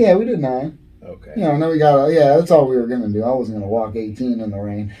 9. Yeah, we did 9. Okay. And then we got, that's all we were going to do. I wasn't going to walk 18 in the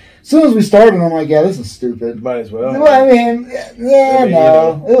rain. As soon as we started, I'm like, yeah, this is stupid. Might as well. Well, I mean,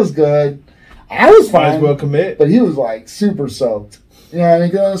 it was good. I was fine. Might as well commit. But he was like super soaked. You know what I mean?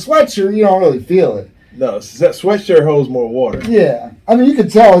 Because in a sweatshirt, you don't really feel it. No, that sweatshirt holds more water. Yeah. I mean, you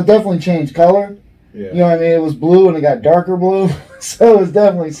could tell it definitely changed color. Yeah. You know what I mean? It was blue and it got darker blue. So it was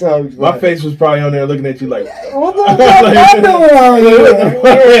definitely soaked. My face was probably on there looking at you like, what the fuck am I doing on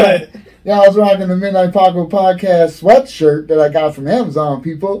here? Yeah, I was rocking the Midnight Paco podcast sweatshirt that I got from Amazon,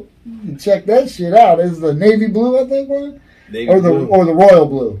 people. You can check that shit out. It's the navy blue, I think, one? Or the royal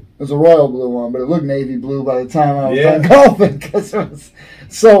blue. It was a royal blue one, but it looked navy blue by the time I was done golfing because it was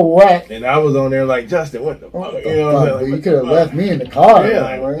so wet. And I was on there like, Justin, what the fuck? You could have left me in the car.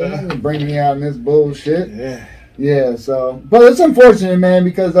 Yeah, bringing me out in this bullshit. Yeah. Yeah, so, but it's unfortunate, man,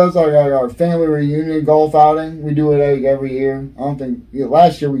 because that's our family reunion golf outing. We do it every year. I don't think,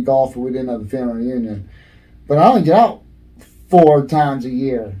 last year we golfed, but we didn't have the family reunion. But I only get out 4 times a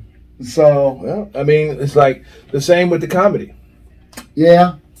year. So. Well, I mean, it's like the same with the comedy.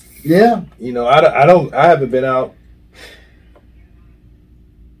 Yeah. Yeah. I haven't been out.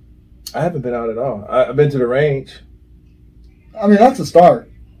 I haven't been out at all. I've been to the range. I mean, that's a start.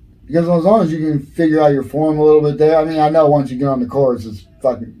 Because as long as you can figure out your form a little bit there, I mean, I know once you get on the course, it's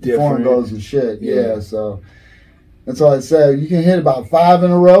fucking form goes to shit. Yeah, so that's all I said. You can hit about 5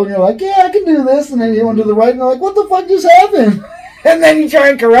 in a row, and you're like, yeah, I can do this, and then you went to the right, and you're like, what the fuck just happened? And then you try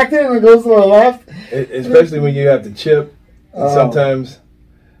and correct it, and it goes to the left. Especially when you have to chip. Sometimes,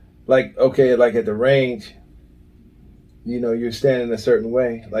 like at the range, you're standing a certain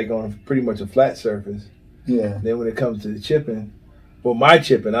way, like on pretty much a flat surface. Yeah. Then when it comes to the chipping. Well, my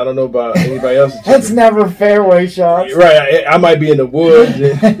chipping. I don't know about anybody else's chipping. That's never fairway shots. Right. I might be in the woods.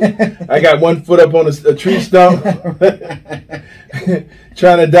 And I got 1 foot up on a tree stump.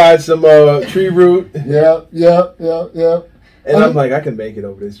 Trying to dodge some tree root. Yep. And I'm like, I can make it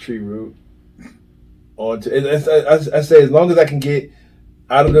over this tree root. I say, as long as I can get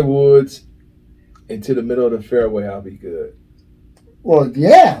out of the woods into the middle of the fairway, I'll be good. Well,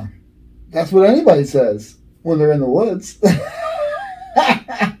 yeah. That's what anybody says when they're in the woods.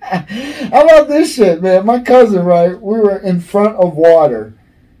 How about this shit, man? My cousin, right? We were in front of water,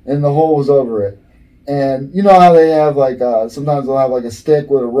 and the hole was over it. And you know how they have sometimes they'll have like a stick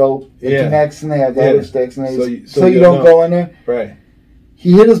with a rope that connects, and they have the other sticks, and so you don't go in there. Right.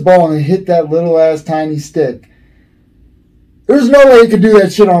 He hit his ball and it hit that little ass tiny stick. There's no way he could do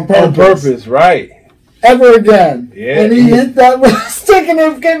that shit on purpose. On purpose, right? Ever again. Yeah. And he hit that little stick and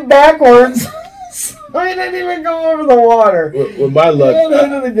it came backwards. I didn't even go over the water. With my luck,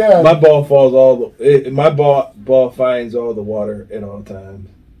 my ball falls my ball finds all the water at all times.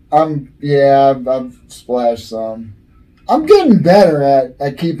 I've splashed some. I'm getting better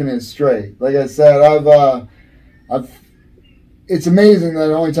at keeping it straight. Like I said, it's amazing that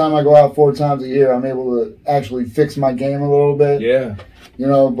the only time I go out 4 times a year, I'm able to actually fix my game a little bit. Yeah. You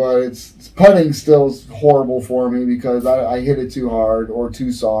know, but putting still is horrible for me because I hit it too hard or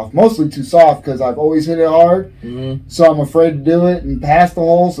too soft. Mostly too soft because I've always hit it hard. Mm-hmm. So I'm afraid to do it and pass the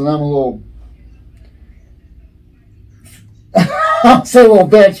hole. So then I'm a little... I'll say a little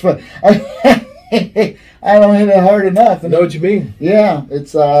bitch, but I don't hit it hard enough. I know what you mean. Yeah,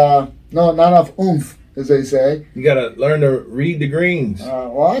 it's not enough oomph, as they say. You got to learn to read the greens.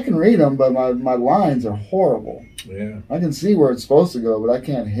 Well, I can read them, but my lines are horrible. Yeah. I can see where it's supposed to go, but I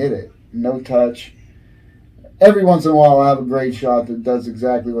can't hit it. No touch. Every once in a while, I have a great shot that does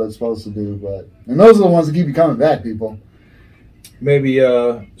exactly what it's supposed to do. And those are the ones that keep you coming back, people. Maybe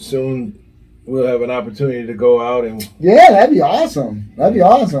soon we'll have an opportunity to go out and. Yeah, that'd be awesome. That'd be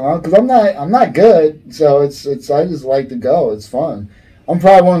awesome. Because I'm not good, so it's I just like to go. It's fun. I'm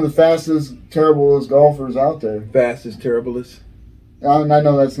probably one of the fastest, terriblest golfers out there. Fastest, terriblest. And I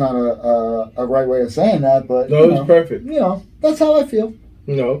know that's not a right way of saying that, but no, it's perfect. You know, that's how I feel.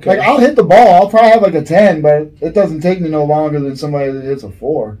 No, okay. Like I'll hit the ball. I'll probably have like a 10, but it doesn't take me no longer than somebody that hits a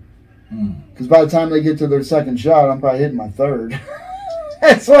 4. Because by the time they get to their second shot, I'm probably hitting my third.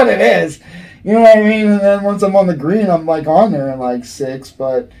 That's what it is. You know what I mean? And then once I'm on the green, I'm like on there in like 6,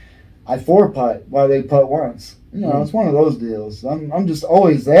 but I 4-putt while they putt once. You know, it's one of those deals. I'm just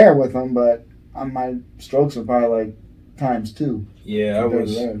always there with them, but my strokes are probably like times 2. Yeah,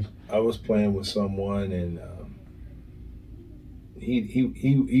 I was playing with someone and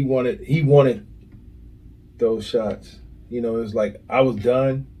he wanted those shots. You know, it was like I was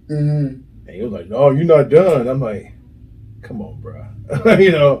done, and he was like, "No, you're not done." I'm like, "Come on, bro."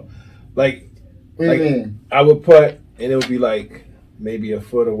 You know, like what do you mean? I would putt and it would be like maybe a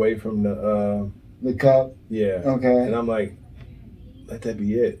foot away from the cup. Yeah. Okay. And I'm like, let that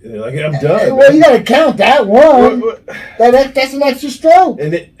be it. And like, I'm done. Well, you gotta count that one. That's an extra stroke.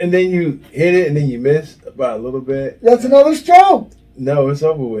 And then you hit it and then you miss by a little bit. That's another stroke. No, it's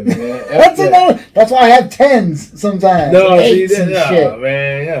over with, man. That's why I have 10s sometimes. No, see that? No,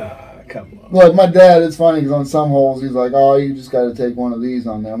 man. Yeah, come on. Look, my dad, it's funny because on some holes he's like, "Oh, you just got to take one of these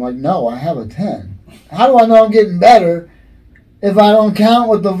on there." I'm like, "No, I have a 10. How do I know I'm getting better if I don't count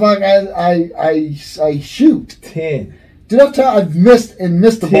what the fuck I shoot?" 10. Dude, I've missed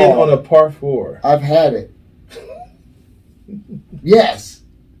the 10 ball. on a par 4. I've had it. Yes,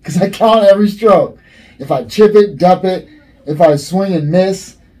 because I count every stroke. If I chip it, dump it, if I swing and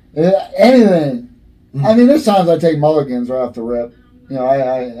miss, anything. I mean, there's times I take mulligans right off the rip. You know,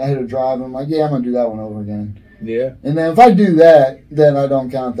 I hit a drive and I'm like, yeah, I'm going to do that one over again. Yeah. And then if I do that, then I don't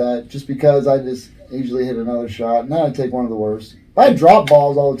count that just because I just usually hit another shot. And then I take one of the worst. If I drop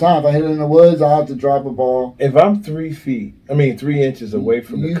balls all the time, if I hit it in the woods, I'll have to drop a ball. If I'm 3 inches away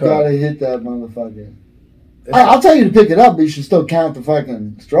from the cup. You got to hit that motherfucker. I'll tell you to pick it up, but you should still count the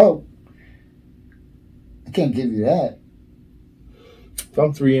fucking stroke. I can't give you that. If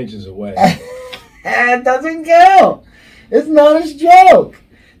I'm 3 inches away. It doesn't count. It's not a stroke.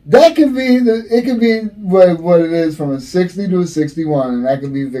 That could be it could be what it is from a 60 to a 61, and that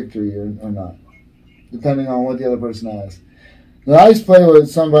could be victory or not, depending on what the other person has. Now, I used to play with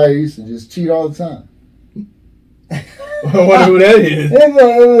somebody who used to just cheat all the time. I wonder who that is. I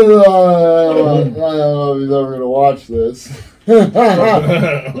don't know if he's ever going to watch this.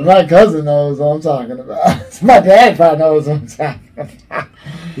 My cousin knows what I'm talking about. My dad probably knows what I'm talking about.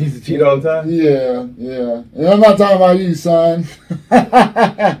 He used to cheat all the time? Yeah. And I'm not talking about you, son.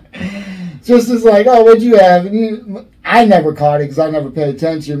 Just as like, oh, what'd you have? And I never caught it because I never paid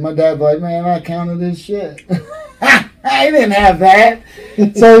attention. My dad's like, man, I counted this shit. I didn't have that.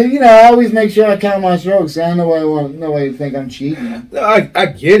 So, you know, I always make sure I count my strokes. I know nobody think I'm cheating. No, I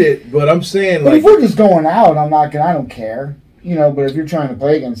get it, but I'm saying but if we're just going out, I don't care. You know, but if you're trying to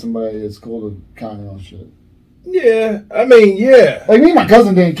play against somebody, it's cool to count your own shit. Yeah, I mean, yeah. Like me and my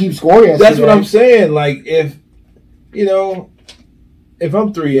cousin didn't keep score yesterday. That's what I'm saying. Like, if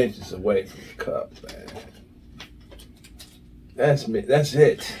I'm 3 inches away from the cup, man, that's me. That's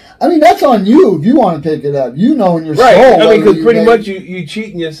it. I mean, that's on you if you want to pick it up. You know in your soul. I mean, because pretty much you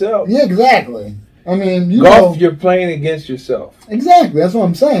cheating yourself. Yeah, exactly. I mean, golf, you're playing against yourself. Exactly. That's what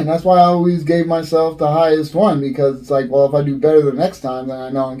I'm saying. That's why I always gave myself the highest one, because it's like, well, if I do better the next time, then I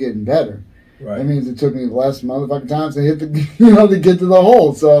know I'm getting better. Right. That means it took me less motherfucking times to hit the, to get to the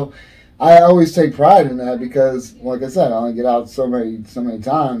hole. So I always take pride in that because, like I said, I only get out so many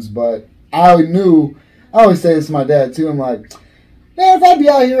times. But I always say this to my dad too. I'm like, man, if I'd be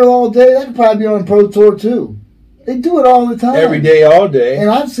out here all day, I could probably be on Pro Tour too. They do it all the time. Every day, all day. And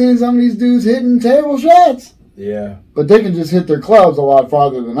I've seen some of these dudes hitting terrible shots. Yeah. But they can just hit their clubs a lot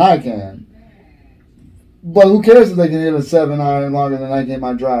farther than I can. But who cares if they can hit a 7-iron longer than I get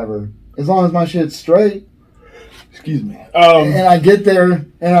my driver? As long as my shit's straight. Excuse me. And I get there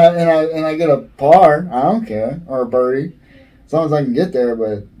and I get a par. I don't care, or a birdie. As long as I can get there.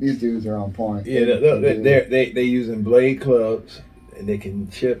 But these dudes are on point. Yeah, they using blade clubs, and they can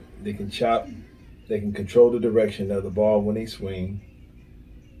chip, they can chop, they can control the direction of the ball when they swing.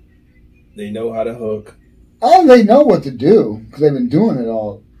 They know how to hook. Oh, they know what to do because they've been doing it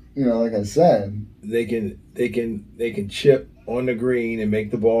all. You know, like I said, they can chip on the green and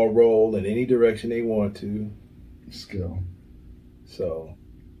make the ball roll in any direction they want to. Skill. So,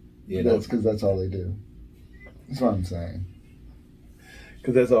 that's because that's all they do. That's what I'm saying.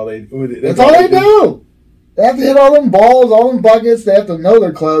 Because that's all they. That's all they do. They have to hit all them balls, all them buckets. They have to know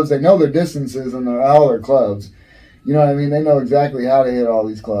their clubs. They know their distances and all their clubs. You know what I mean? They know exactly how to hit all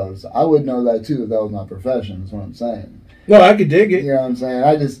these clubs. I would know that too if that was my profession. That's what I'm saying. No, I could dig it. You know what I'm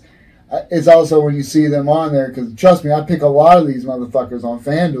saying? It's also when you see them on there, because trust me, I pick a lot of these motherfuckers on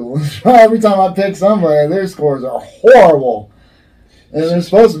FanDuel. Every time I pick somebody, their scores are horrible. And they're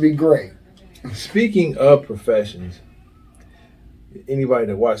supposed to be great. Speaking of professions, anybody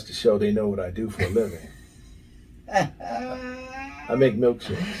that watched the show, they know what I do for a living. I make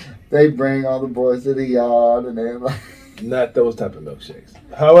milkshakes. They bring all the boys to the yard and they're like... Not those type of milkshakes.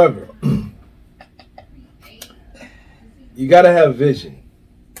 However, you got to have vision.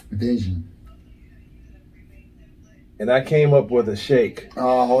 Vision. And I came up with a shake.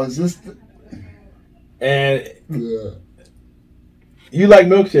 Oh, is this... And yeah. You like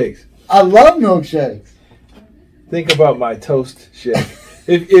milkshakes. I love milkshakes. Think about my toast shake.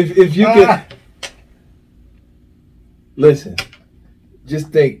 If you could... Listen, just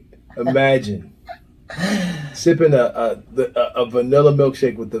think, imagine sipping a vanilla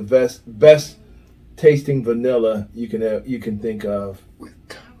milkshake with the best tasting vanilla you can think of. With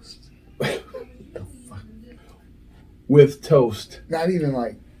toast. With toast. Not even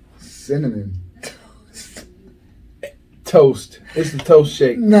like cinnamon. Toast. It's the toast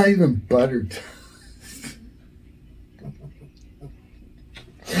shake. Not even buttered toast.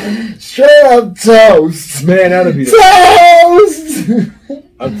 Straight up toast. Man, that'll be toast.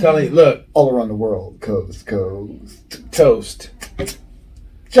 I'm telling you, look. All around the world, coast. Toast.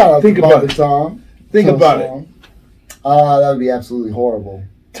 Shout out to Father Tom. Think about it. That would be absolutely horrible.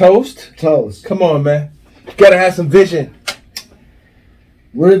 Toast? Toast. Come on, man. You gotta have some vision.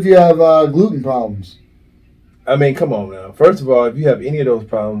 What if you have gluten problems? I mean, come on now. First of all, if you have any of those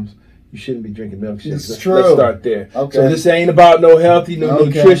problems, you shouldn't be drinking milkshakes. It's true. Let's start there. Okay. So this ain't about no healthy, no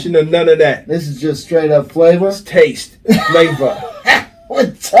nutrition, or none of that. This is just straight up flavor? It's taste, flavor.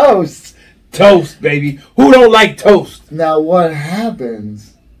 With toast. Toast, baby. Who don't like toast? Now, what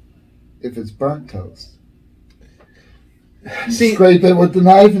happens if it's burnt toast? You scrape it with the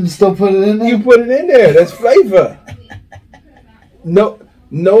knife and still put it in there? You put it in there. That's flavor.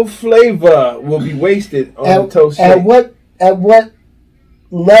 No flavor will be wasted on the toast shake. At what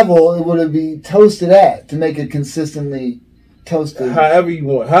level would it be toasted at to make it consistently toasted? However you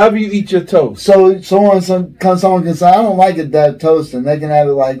want. However you eat your toast. So someone can say, I don't like it that toasted. And they can have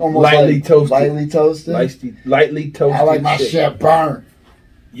it like almost lightly toasted. Lightly toasted. Lightly toasted. I like my shit burnt.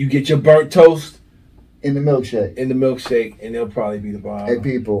 You get your burnt toast in the milkshake. And it'll probably be the bomb. Hey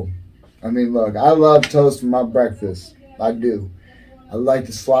people, I mean, look, I love toast for my breakfast. I do. I like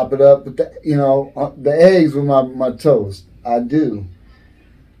to slop it up with the eggs with my toast. I do.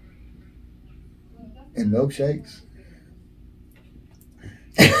 And milkshakes.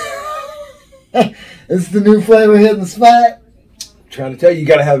 It's the new flavor hitting the spot. Trying to tell you,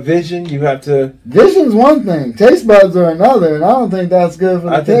 got to have vision. You have to. Vision's one thing. Taste buds are another, and I don't think that's good for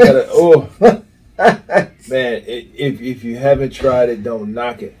the taste. Man, if you haven't tried it, don't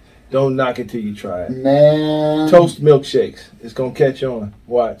knock it. Don't knock it till you try it. Man. Toast milkshakes. It's going to catch on.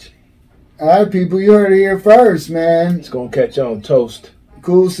 Watch. All right, people, you heard it here first, man. It's going to catch on. Toast.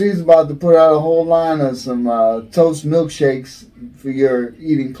 Cool C's about to put out a whole line of some toast milkshakes for your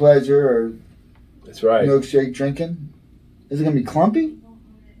eating pleasure or that's right. Milkshake drinking. Is it going to be clumpy?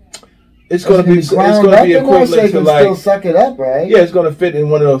 It's going to be equivalent to like... still suck it up, right? Yeah, it's going to fit in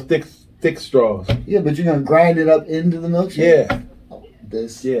one of those thick straws. Yeah, but you're going to grind it up into the milkshake? Yeah.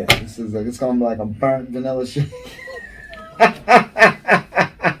 This is like, it's going to be like a burnt vanilla shake.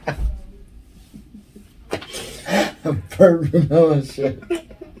 A burnt vanilla shake.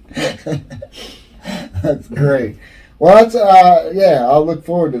 That's great. Well, that's I'll look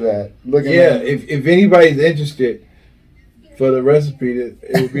forward to that. If anybody's interested for the recipe, it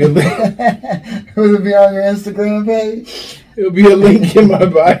would be a link. Would it be on your Instagram page? It would be a link in my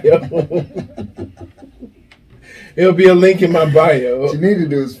bio. It'll be a link in my bio. What you need to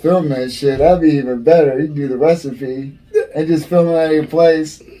do is film that shit. That'd be even better. You can do the recipe and just film it at your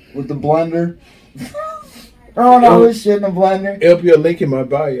place with the blender. Throwing all this shit in the blender. It'll be a link in my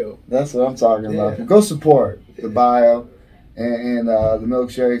bio. That's what I'm talking about. Go support the bio and the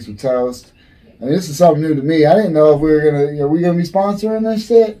milkshakes with toast. I mean, this is something new to me. I didn't know if we were are we gonna be sponsoring this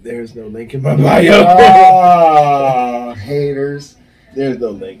shit? There's no link in my bio. Ah, haters. There's no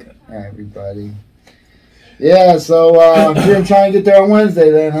link. All right, everybody. Yeah, so you're gonna try and get there on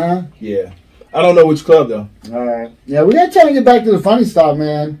Wednesday then, huh? Yeah. I don't know which club though. All right. Yeah, we gotta try and get back to the funny stop,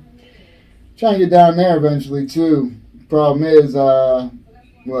 man. Try and get down there eventually too. Problem is, what?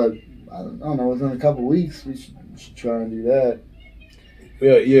 I don't know. Within a couple weeks, we should try and do that.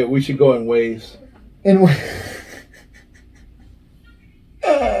 Yeah, we should go in waves. In well,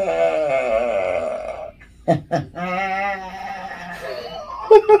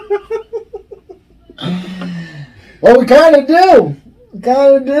 we kind of do.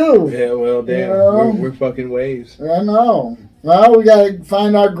 Yeah, well, damn. You know? We're fucking waves. I know. Well, we got to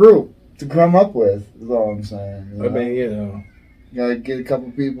find our group to come up with, is all I'm saying. You know? I mean, you know. Got to get a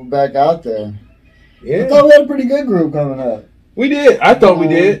couple people back out there. Yeah. I thought we had a pretty good group coming up. We did. I thought we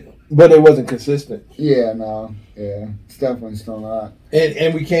did, but it wasn't consistent. Yeah, no. Yeah, it's definitely still not.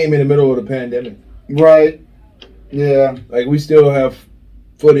 And we came in the middle of the pandemic. Right. Yeah. Like, we still have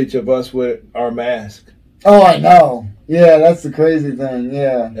footage of us with our mask. Oh, I know. Yeah, that's the crazy thing.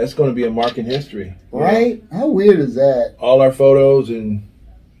 Yeah. That's going to be a mark in history. Right? How weird is that? All our photos and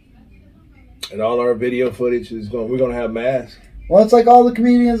all our video footage we're going to have masks. Well, it's like all the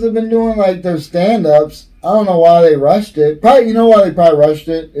comedians have been doing like their stand-ups. I don't know why they rushed it. Probably, you know why they probably rushed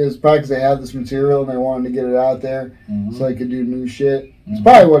it is probably because they had this material and they wanted to get it out there so they could do new shit. Mm-hmm. It's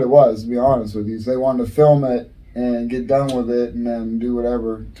probably what it was, to be honest with you. So they wanted to film it and get done with it and then do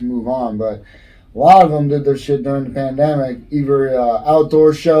whatever to move on. But a lot of them did their shit during the pandemic, either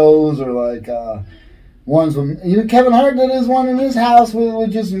outdoor shows or like ones with, even Kevin Hart did his one in his house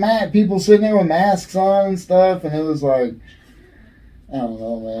with just people sitting there with masks on and stuff, and it was like, I don't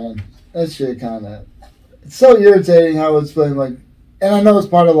know, man. That shit kind of, it's so irritating how it's been like, and I know it's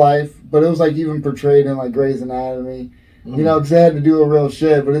part of life, but it was like even portrayed in like Grey's Anatomy, you know, because they had to do a real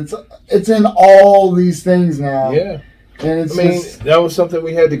shit, but it's in all these things now. Yeah. And it's that was something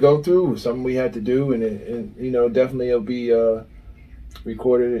we had to go through, something we had to do, and you know, definitely it'll be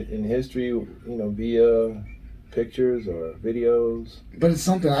recorded in history, you know, via pictures or videos. But it's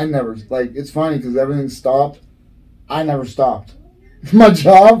something I never, like, it's funny because everything stopped. I never stopped. My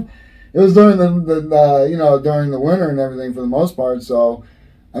job, it was during the you know, during the winter and everything for the most part, so,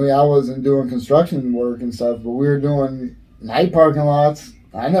 I mean, I wasn't doing construction work and stuff, but we were doing night parking lots.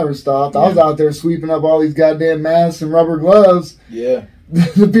 I never stopped. I was out there sweeping up all these goddamn masks and rubber gloves. Yeah.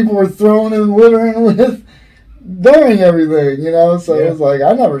 The people were throwing and littering with during everything, you know? So it was like,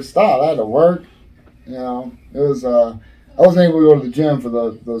 I never stopped. I had to work, you know? It was, I wasn't able to go to the gym for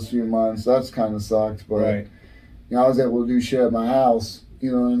those few months. That's kind of sucked. But, you know, I was able to do shit at my house,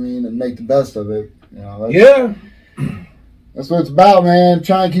 you know what I mean? And make the best of it, you know? That's what it's about, man.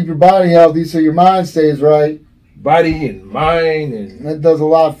 Try and keep your body healthy so your mind stays right. Body and mind, and that does a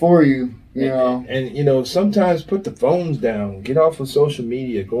lot for you, you know. And you know, sometimes put the phones down, get off of social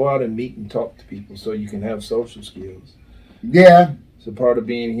media, go out and meet and talk to people so you can have social skills. Yeah, it's a part of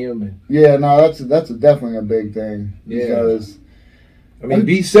being human. Yeah, no, that's definitely a big thing. Because I mean,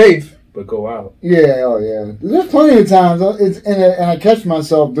 be safe, but go out. Yeah, oh yeah. There's plenty of times and I catch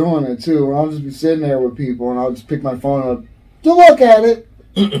myself doing it too. When I'll just be sitting there with people and I'll just pick my phone up to look at it.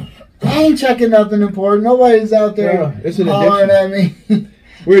 I ain't checking nothing important. Nobody's out there hollering at me.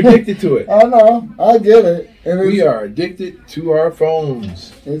 We're addicted to it. I know. I get it. We are addicted to our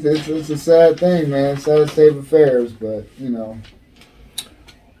phones. It's a sad thing, man. Sad state of affairs, but, you know.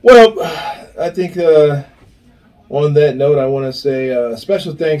 Well, I think on that note, I want to say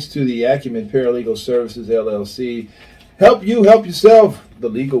special thanks to the Acumen Paralegal Services, LLC. Help you help yourself. The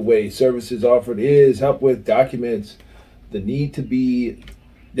legal way services offered is help with documents that needs to be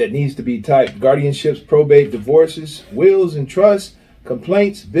typed, guardianships, probate, divorces, wills and trusts,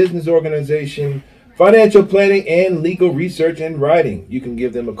 complaints, business organization, financial planning, and legal research and writing. You can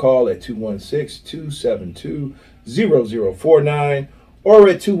give them a call at 216-272-0049 or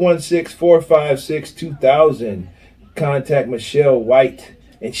at 216-456-2000. Contact Michelle White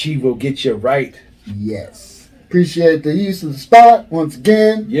and she will get you right. Yes. Appreciate the use of the spot once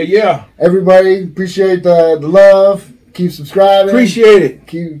again. Yeah. Everybody, appreciate the love. Keep subscribing. Appreciate it.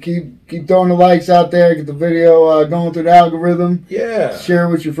 Keep throwing the likes out there. Get the video going through the algorithm. Yeah. Share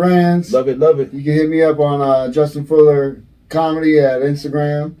it with your friends. Love it. You can hit me up on Justin Fuller Comedy at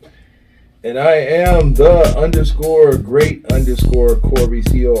Instagram. And I am the _great_Corey, COREE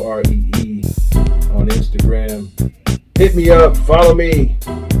on Instagram. Hit me up, follow me.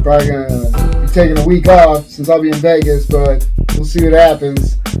 Probably gonna be taking a week off since I'll be in Vegas, but we'll see what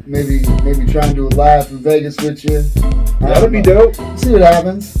happens. Maybe try and do a live from Vegas with you. That'll be dope. See what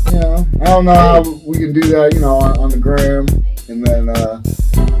happens. You know, I don't know how we can do that. You know, on the gram, and then I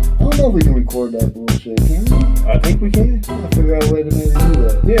don't know if we can record that bullshit. Can we? I think we can. I'll figure out a way to maybe do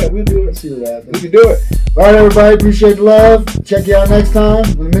that. Yeah, we'll do it. See what happens. We can do it. All right, everybody. Appreciate the love. Check you out next time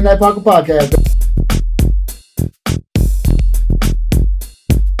on the Midnight Paco Podcast.